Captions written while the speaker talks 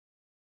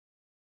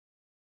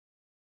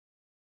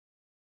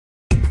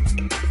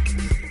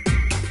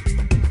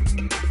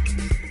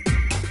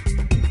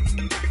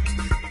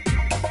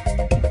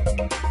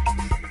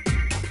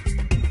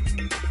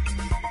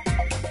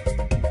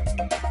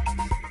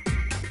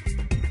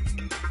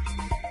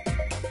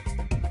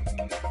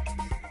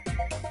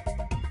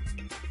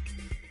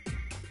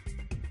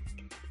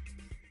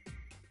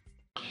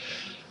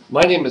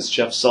My name is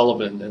Jeff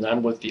Sullivan, and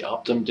I'm with the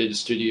Optum Data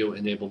Studio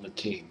Enablement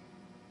team.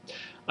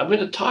 I'm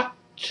going to talk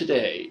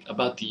today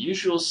about the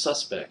usual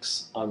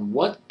suspects on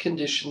what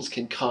conditions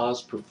can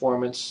cause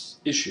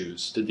performance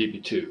issues to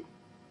DB2.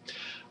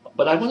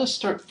 But I want to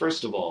start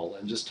first of all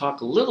and just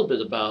talk a little bit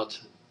about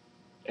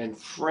and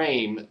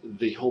frame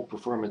the whole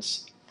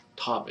performance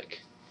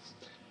topic.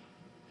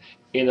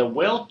 In a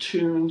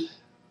well-tuned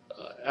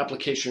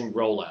application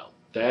rollout,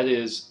 that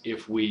is,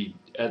 if we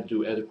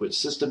do adequate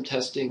system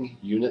testing,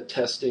 unit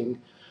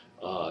testing,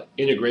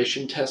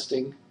 integration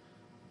testing,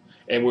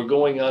 and we're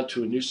going on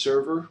to a new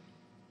server,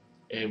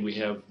 and we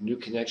have new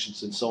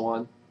connections and so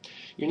on,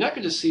 you're not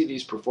going to see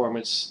these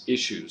performance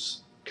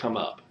issues come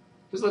up.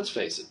 Because let's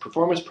face it,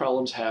 performance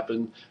problems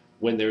happen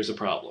when there's a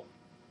problem.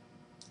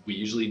 We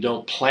usually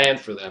don't plan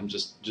for them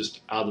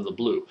just out of the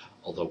blue,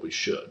 although we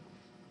should.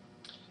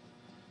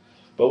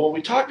 But when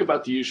we talk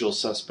about the usual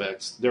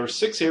suspects, there are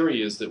 6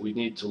 areas that we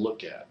need to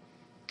look at,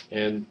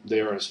 and they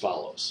are as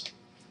follows.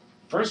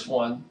 First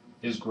one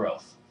is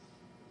growth.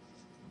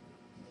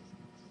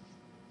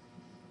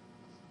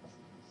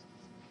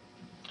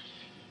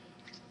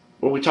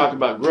 When we talk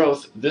about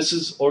growth, this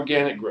is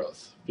organic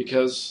growth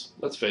because,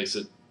 let's face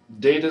it,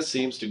 data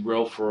seems to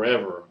grow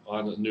forever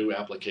on a new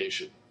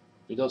application.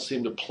 We don't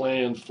seem to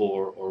plan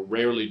for, or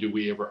rarely do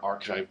we ever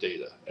archive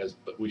data,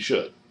 but we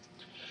should.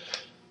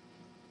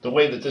 The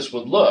way that this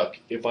would look,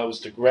 if I was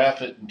to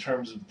graph it in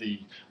terms of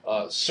the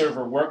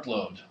server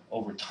workload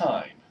over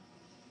time,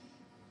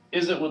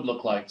 is it would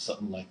look like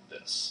something like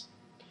this.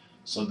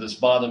 So this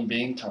bottom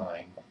being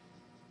time,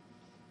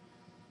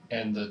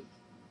 and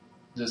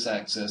this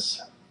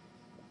axis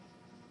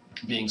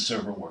being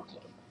server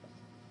workload.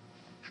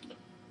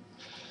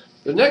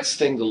 The next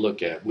thing to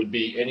look at would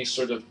be any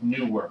sort of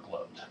new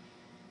workload.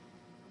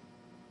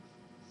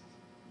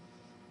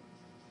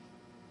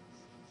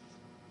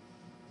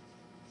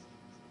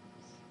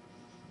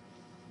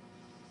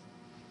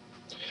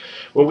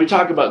 When we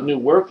talk about new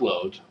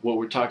workload, what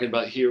we're talking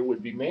about here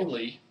would be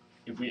mainly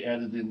if we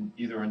added in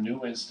either a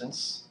new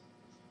instance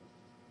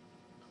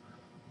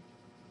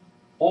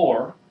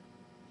or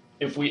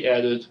if we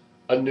added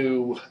a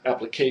new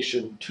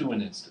application to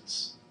an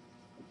instance.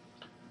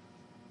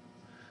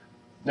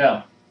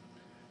 Now,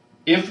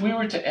 if we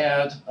were to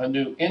add a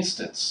new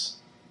instance,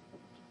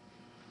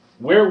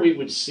 where we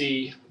would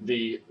see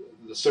the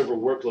server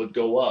workload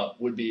go up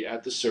would be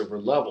at the server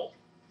level.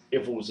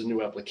 If it was a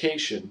new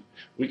application,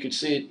 we could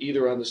see it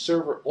either on the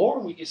server or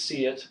we could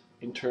see it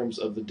in terms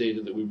of the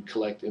data that we would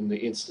collect in the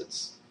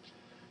instance.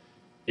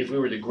 If we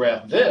were to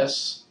graph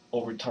this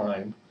over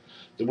time,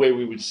 the way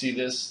we would see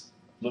this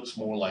looks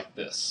more like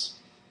this.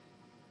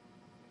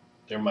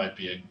 There might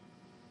be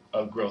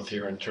a growth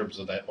here in terms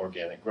of that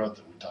organic growth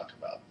that we talk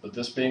about, but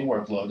this being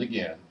workload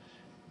again,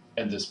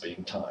 and this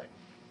being time.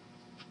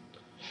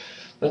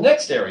 The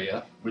next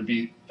area would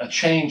be a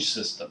change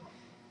system.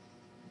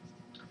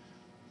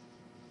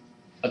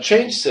 A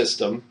change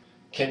system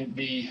can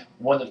be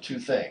one of 2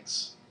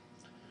 things.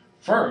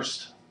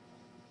 First,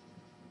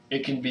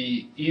 it can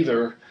be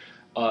either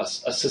a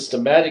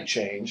systematic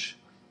change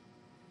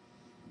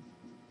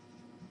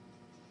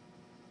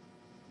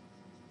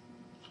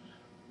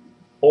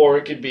or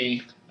it could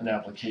be an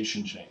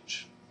application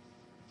change.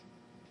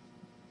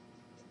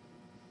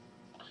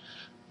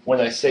 When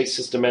I say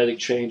systematic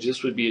change,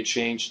 this would be a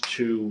change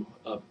to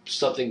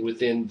something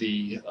within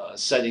the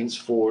settings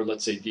for,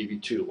 let's say,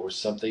 DB2 or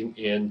something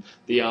in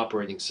the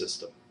operating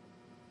system.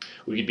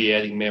 We could be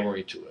adding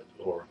memory to it,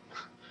 or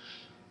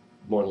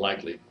more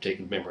likely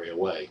taking memory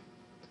away.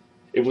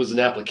 If it was an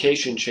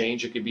application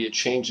change, it could be a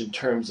change in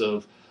terms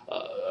of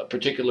a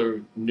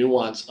particular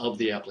nuance of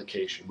the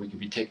application. We could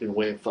be taking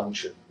away a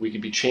function. We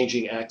could be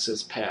changing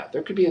access path.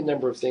 There could be a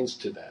number of things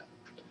to that.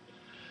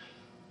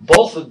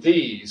 Both of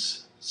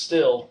these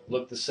still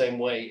look the same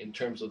way in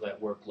terms of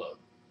that workload.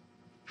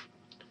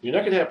 You're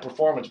not going to have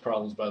performance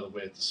problems, by the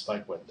way, if the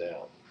spike went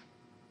down.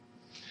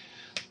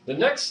 The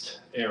next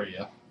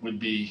area would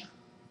be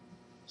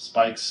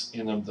spikes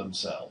in of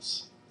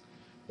themselves.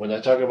 When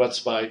I talk about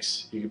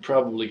spikes, you can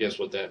probably guess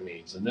what that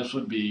means. And this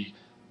would be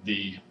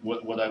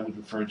what I would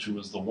refer to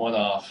as the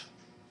one-off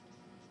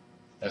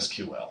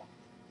SQL.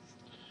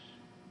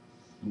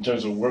 In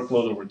terms of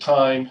workload over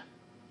time,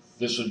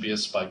 this would be a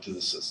spike to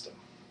the system.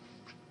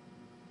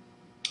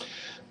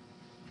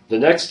 The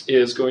next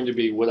is going to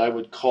be what I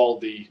would call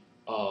the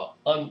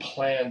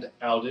unplanned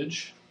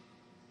outage.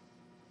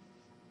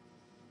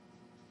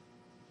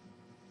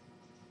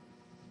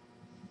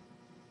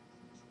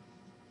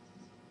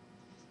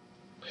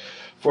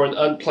 For an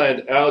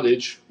unplanned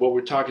outage, what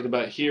we're talking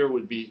about here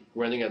would be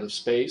running out of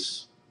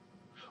space,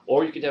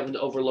 or you could have an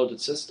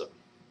overloaded system.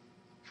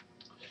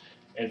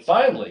 And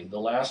finally, the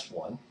last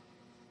one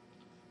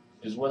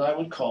is what I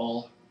would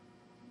call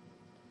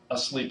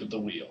asleep at the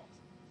wheel.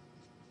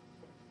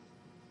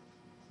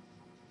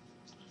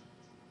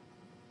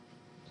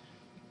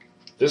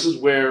 This is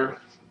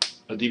where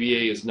a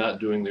DBA is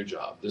not doing their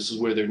job. This is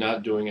where they're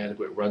not doing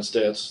adequate run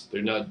stats.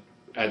 They're not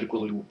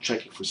adequately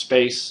checking for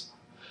space.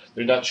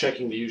 They're not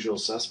checking the usual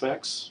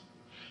suspects,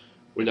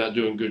 we're not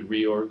doing good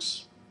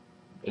reorgs,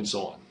 and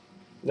so on.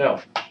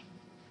 Now,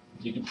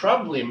 you can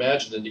probably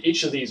imagine that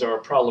each of these are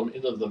a problem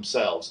in of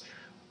themselves,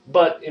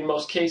 but in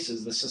most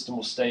cases, the system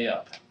will stay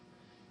up.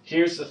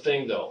 Here's the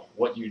thing, though.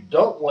 What you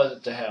don't want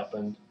it to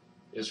happen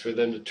is for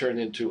them to turn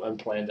into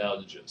unplanned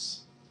outages.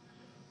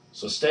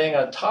 So staying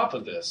on top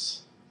of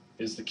this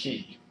is the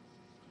key.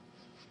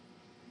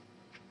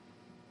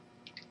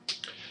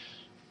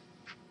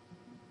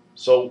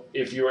 So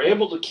if you're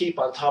able to keep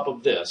on top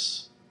of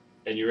this,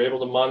 and you're able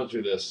to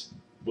monitor this,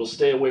 we'll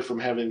stay away from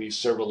having these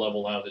server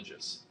level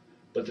outages.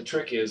 But the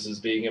trick is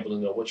being able to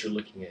know what you're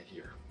looking at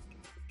here.